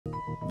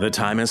The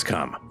time has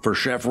come for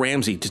Chef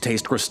Ramsay to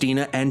taste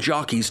Christina and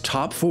Jockey's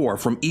top 4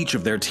 from each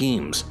of their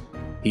teams.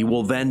 He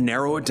will then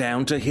narrow it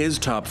down to his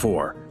top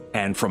 4,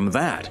 and from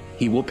that,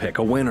 he will pick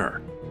a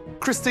winner.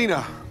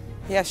 Christina.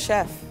 Yes,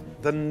 chef.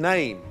 The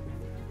name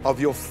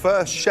of your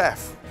first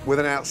chef with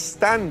an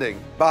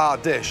outstanding bar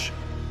dish.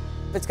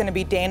 It's gonna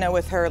be Dana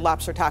with her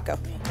lobster taco.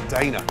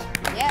 Dana.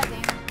 Yeah,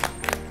 Dana.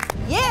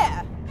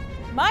 Yeah!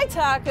 My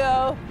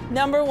taco,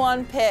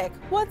 #1 pick.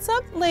 What's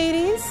up,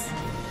 ladies?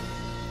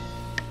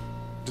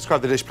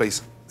 Describe the dish,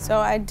 please. So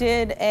I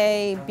did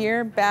a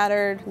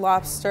beer-battered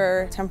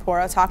lobster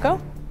tempura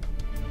taco.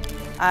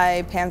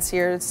 I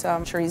pan-seared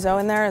some chorizo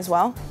in there as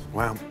well.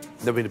 Wow.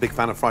 Never been a big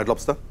fan of fried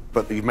lobster,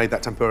 but you've made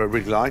that tempura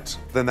really light.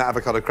 Then that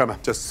avocado crema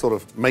just sort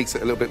of makes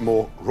it a little bit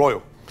more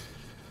royal.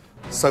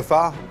 So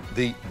far,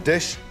 the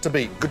dish to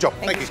beat. Good job.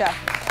 Thank you,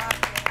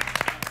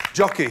 Chef.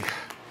 Jockey,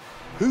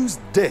 whose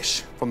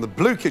dish from the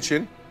blue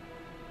kitchen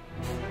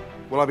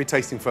will I be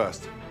tasting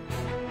first?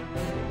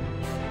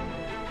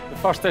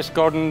 The first dish,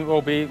 Gordon,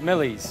 will be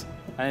Millie's,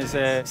 and it's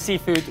a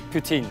seafood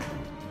poutine.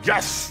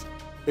 Yes!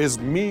 It's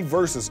me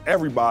versus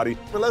everybody.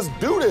 But let's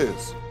do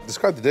this.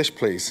 Describe the dish,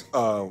 please.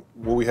 Well,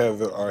 we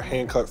have our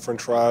hand-cut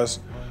French fries,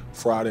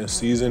 fried and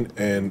seasoned,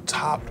 and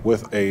topped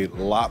with a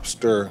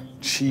lobster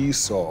cheese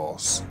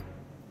sauce.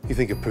 You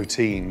think of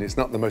poutine, it's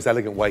not the most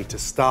elegant way to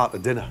start a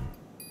dinner.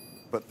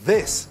 But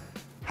this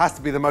has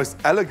to be the most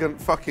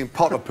elegant fucking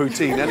pot of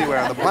poutine anywhere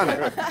on the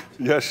planet.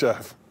 Yes,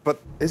 chef.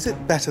 But is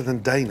it better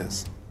than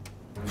Dana's?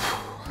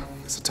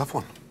 It's a tough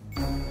one.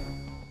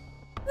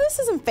 This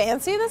isn't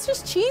fancy, that's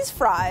just cheese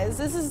fries.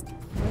 This is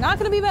not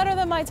gonna be better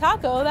than my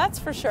taco, that's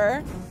for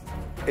sure.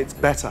 It's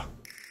better.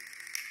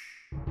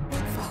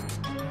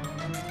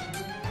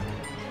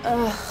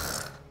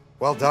 Ugh.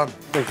 Well done.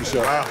 Thank you,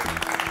 chef. Wow.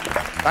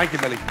 Thank you,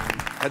 Millie.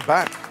 Head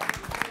back.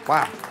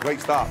 Wow, great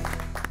start.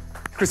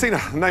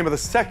 Christina, the name of the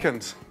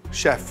second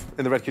chef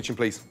in the red kitchen,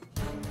 please.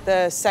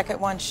 The second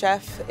one,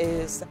 chef,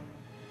 is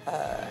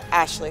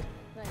Ashley.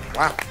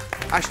 Wow.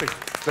 Ashley,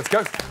 let's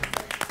go.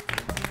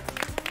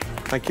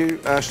 Thank you.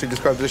 Ashley,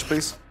 describe the dish,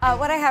 please.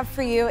 What I have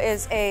for you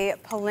is a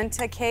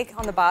polenta cake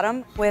on the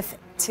bottom with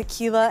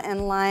tequila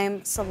and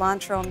lime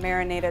cilantro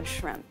marinated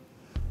shrimp.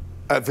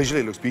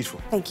 Visually, it looks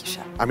beautiful. Thank you,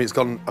 chef. I mean, it's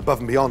gone above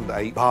and beyond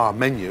a bar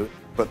menu,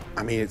 but,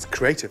 I mean, it's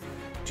creative.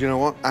 Do you know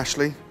what,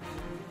 Ashley?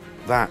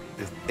 That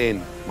is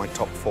in my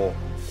top 4.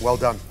 Well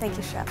done. Thank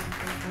you, chef.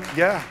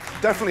 Yeah,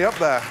 definitely up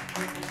there.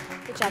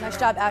 Good job. Nice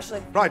job,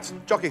 Ashley. Right,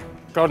 Jockey.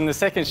 Gordon, the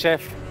second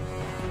chef,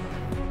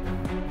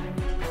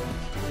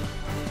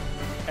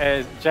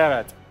 is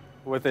Jared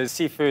with his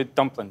seafood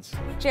dumplings.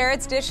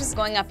 Jared's dish is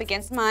going up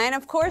against mine.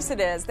 Of course it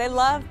is. They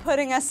love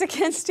putting us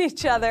against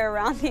each other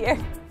around here.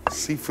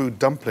 Seafood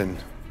dumpling.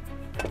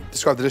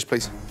 Describe the dish,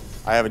 please.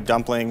 I have a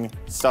dumpling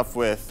stuffed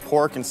with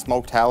pork and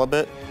smoked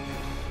halibut.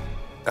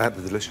 They're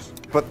delicious.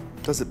 But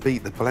does it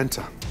beat the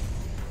polenta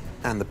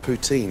and the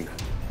poutine?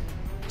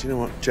 Do you know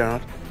what,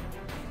 Gerard?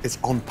 It's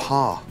on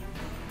par.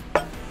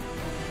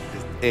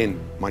 It's in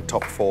my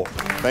top 4.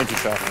 Thank you,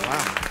 chef.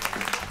 Wow.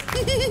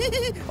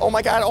 Oh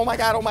my God, oh my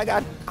God, oh my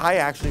God. I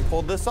actually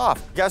pulled this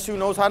off. Guess who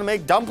knows how to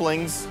make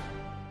dumplings?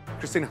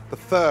 Christina, the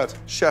third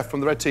chef from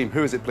the red team.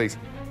 Who is it, please?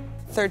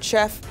 Third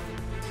chef.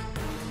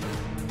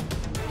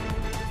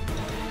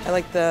 I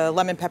like the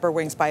lemon pepper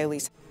wings by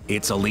Elise.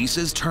 It's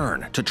Elise's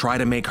turn to try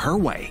to make her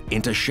way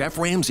into Chef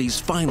Ramsay's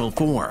final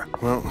 4.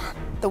 Well,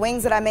 the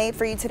wings that I made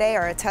for you today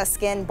are a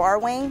Tuscan bar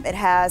wing. It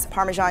has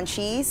Parmesan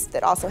cheese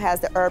that also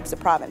has the herbs of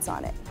Provence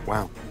on it.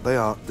 wow, they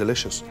are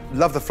delicious.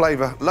 Love the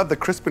flavor, love the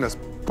crispiness.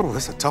 Oh,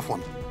 this is a tough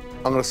one.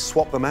 I'm gonna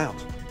swap them out.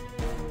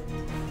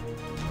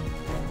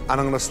 And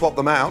I'm gonna swap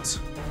them out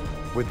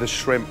with the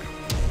shrimp.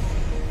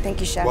 Thank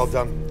you, chef. Well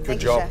done, good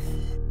Thank job. You, chef.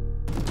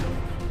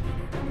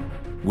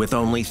 With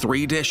only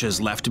 3 dishes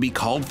left to be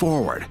called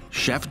forward,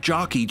 Chef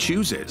Jockey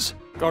chooses.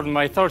 Gordon,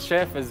 my third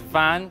chef is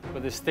Van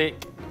with the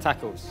steak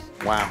tacos.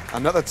 Wow,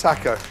 another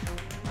taco.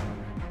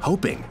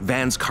 Hoping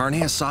Van's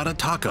carne asada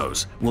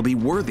tacos will be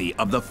worthy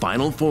of the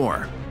final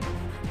 4.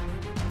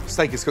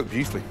 Steak is cooked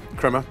beautifully.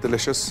 Crema,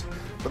 delicious.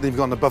 But then you've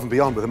gone above and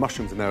beyond with the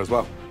mushrooms in there as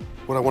well.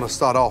 Would I want to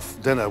start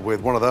off dinner with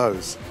one of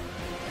those?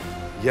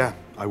 Yeah,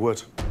 I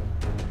would.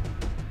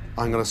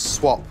 I'm gonna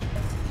swap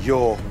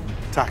your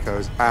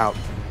tacos out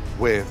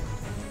with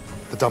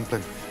the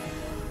dumpling.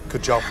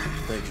 Good job.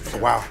 Thank you,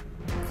 chef. Wow.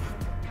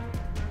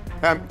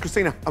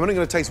 Christina, I'm only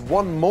gonna taste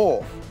one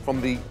more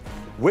from the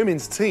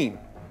women's team.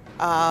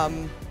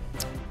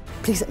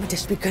 Please let me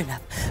dish be good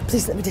enough.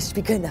 Please let me dish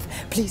be good enough.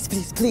 Please,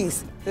 please,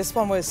 please. This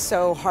one was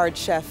so hard,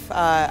 chef.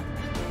 I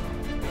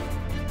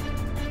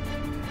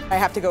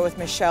have to go with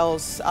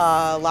Michelle's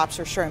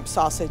lobster shrimp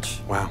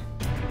sausage. Wow.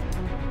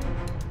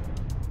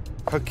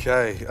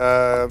 Okay,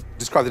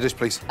 describe the dish,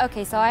 please.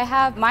 Okay, so I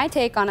have my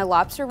take on a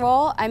lobster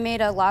roll. I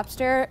made a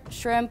lobster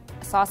shrimp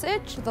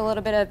sausage with a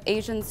little bit of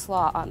Asian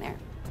slaw on there.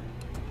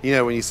 You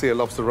know, when you see a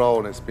lobster roll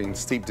and it's been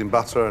steeped in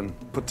butter and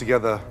put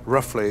together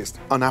roughly, it's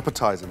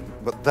unappetizing,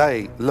 but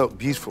they look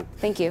beautiful.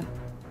 Thank you.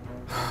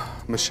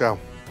 Michelle,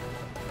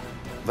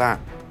 that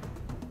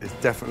is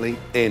definitely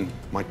in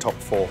my top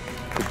 4.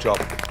 Good job.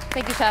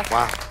 Thank you, Chef.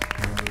 Wow.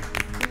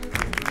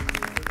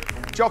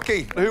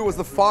 Jockey, who was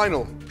the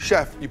final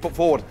chef you put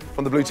forward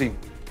from the blue team?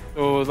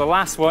 So the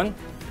last one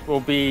will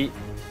be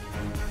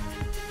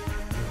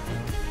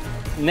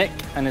Nick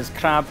and his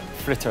crab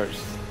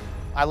fritters.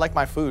 I like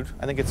my food.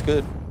 I think it's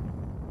good.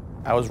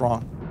 I was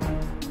wrong.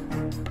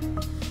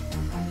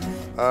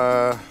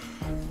 Wow.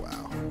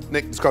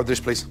 Nick, describe the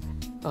dish, please.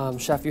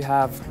 Chef, you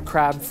have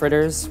crab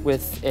fritters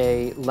with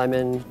a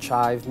lemon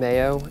chive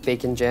mayo,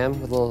 bacon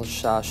jam with a little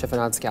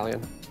chiffonade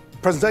scallion.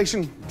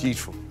 Presentation,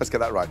 beautiful. Let's get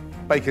that right.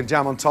 Bacon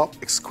jam on top,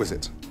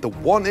 exquisite. The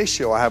one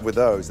issue I have with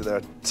those is they're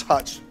a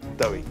touch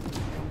doughy.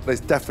 But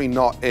it's definitely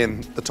not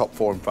in the top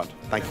 4 in front.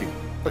 Thank you.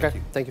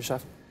 Okay, thank you,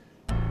 Chef.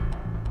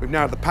 We've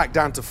narrowed the pack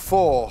down to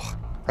 4.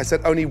 I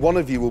said only one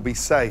of you will be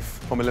safe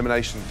from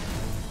elimination.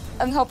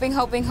 I'm hoping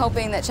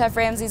that Chef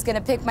Ramsay's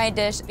gonna pick my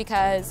dish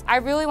because I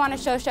really want to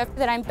show Chef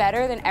that I'm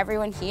better than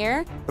everyone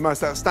here. The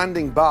most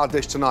outstanding bar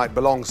dish tonight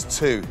belongs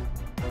to...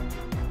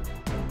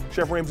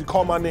 Chef Ramsay,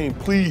 call my name,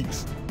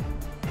 please.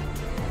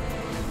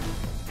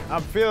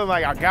 I'm feeling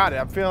like I got it.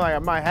 I'm feeling like I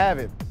might have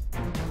it.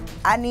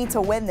 I need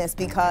to win this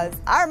because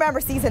I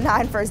remember season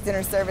 9 first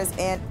dinner service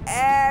and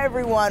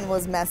everyone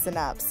was messing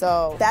up.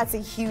 So that's a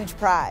huge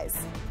prize.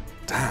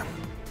 Damn.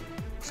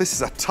 This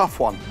is a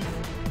tough one.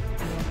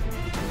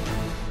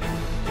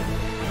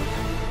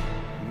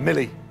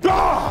 Millie.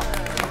 Ah!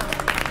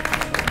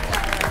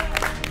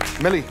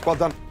 Millie, well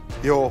done.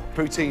 Your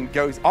poutine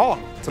goes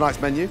on tonight's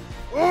menu.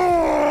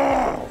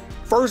 Oh!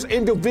 First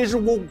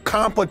individual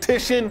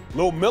competition,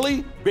 Lil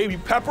Millie, Baby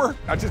Pepper.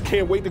 I just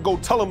can't wait to go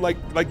tell him like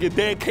your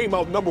dad came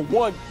out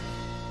 #1.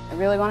 I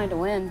really wanted to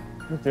win.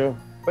 Me too.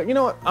 But you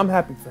know what? I'm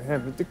happy for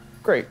him. He did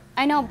great.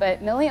 I know,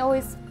 but Millie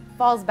always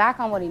falls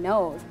back on what he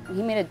knows.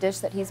 He made a dish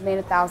that he's made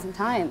 1,000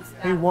 times.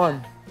 He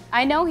won.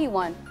 I know he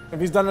won. If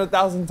he's done it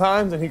 1,000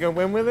 times and he can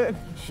win with it,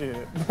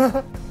 shit.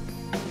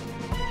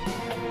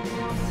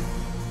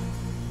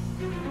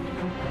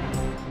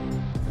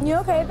 You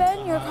okay,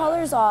 Ben? Your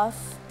color's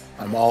off.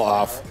 I'm all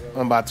off.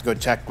 I'm about to go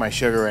check my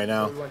sugar right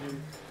now.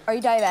 Are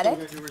you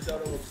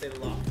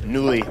diabetic?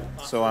 Newly,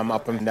 so I'm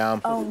up and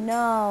down. Oh,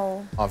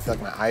 no. I feel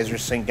like my eyes are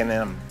sinking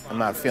in. I'm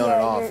not feeling it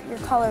Yeah, off. your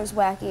color's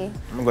wacky.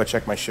 I'm gonna go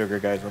check my sugar,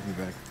 guys. I'll be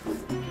back.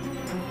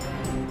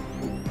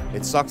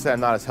 It sucks that I'm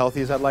not as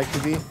healthy as I'd like to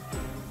be.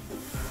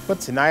 But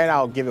tonight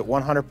I'll give it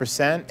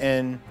 100%,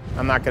 and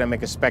I'm not gonna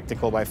make a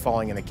spectacle by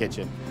falling in the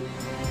kitchen.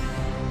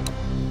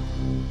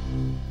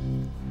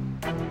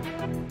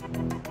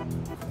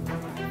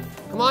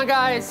 Come on,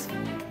 guys.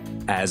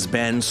 As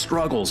Ben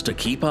struggles to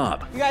keep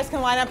up, You guys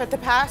can line up at the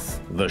pass.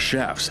 the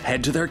chefs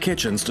head to their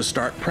kitchens to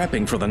start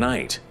prepping for the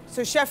night.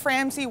 So Chef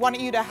Ramsay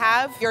wanted you to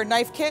have your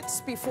knife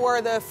kits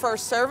before the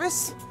first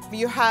service.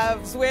 You have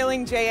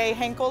Zweiling J.A.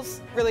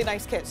 Henkel's really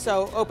nice kit.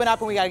 So open up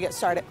and we got to get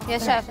started.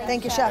 Yes, Chef.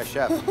 Thank you, Chef.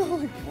 Chef.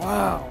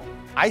 Wow.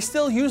 I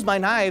still use my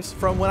knives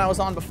from when I was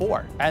on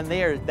before, and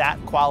they are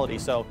that quality,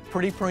 so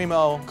pretty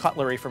primo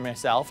cutlery for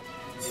myself.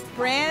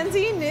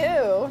 Brandy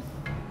new.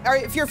 All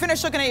right, if you're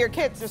finished looking at your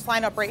kits, just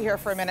line up right here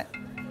for a minute.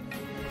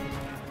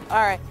 All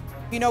right,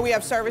 you know we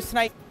have service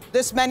tonight.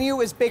 This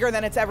menu is bigger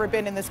than it's ever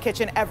been in this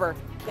kitchen, ever.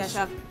 Yes,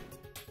 Chef.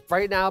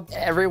 Right now,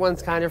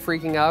 everyone's kind of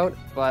freaking out,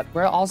 but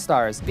we're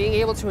all-stars. Being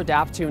able to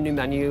adapt to a new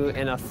menu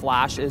in a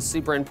flash is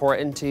super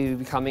important to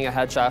becoming a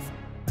head chef.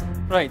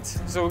 Right,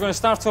 so we're going to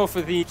start off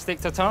with the steak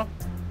tartare.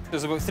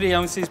 There's about 3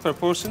 ounces per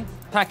portion.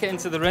 Pack it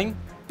into the ring.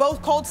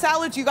 Both cold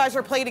salads, you guys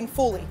are plating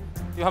fully.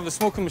 You have the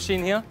smoking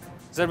machine here.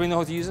 Does everybody know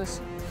how to use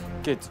this?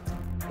 Good.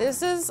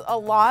 This is a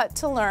lot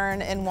to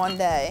learn in one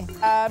day.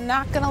 I'm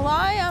not gonna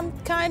lie, I'm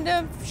kind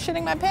of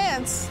shitting my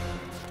pants.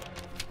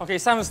 Okay,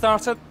 salmon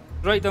starter,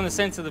 right down the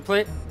center of the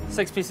plate,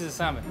 6 pieces of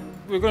salmon.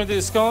 We're going to do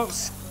the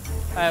scallops,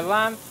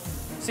 lamb,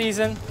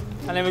 season,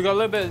 and then we've got a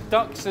little bit of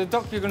duck. So the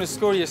duck you're going to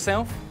score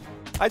yourself.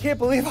 I can't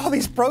believe all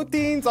these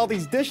proteins, all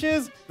these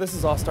dishes. This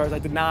is All Stars. I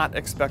did not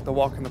expect a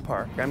walk in the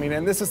park. I mean,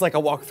 and this is like a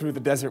walk through the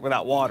desert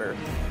without water.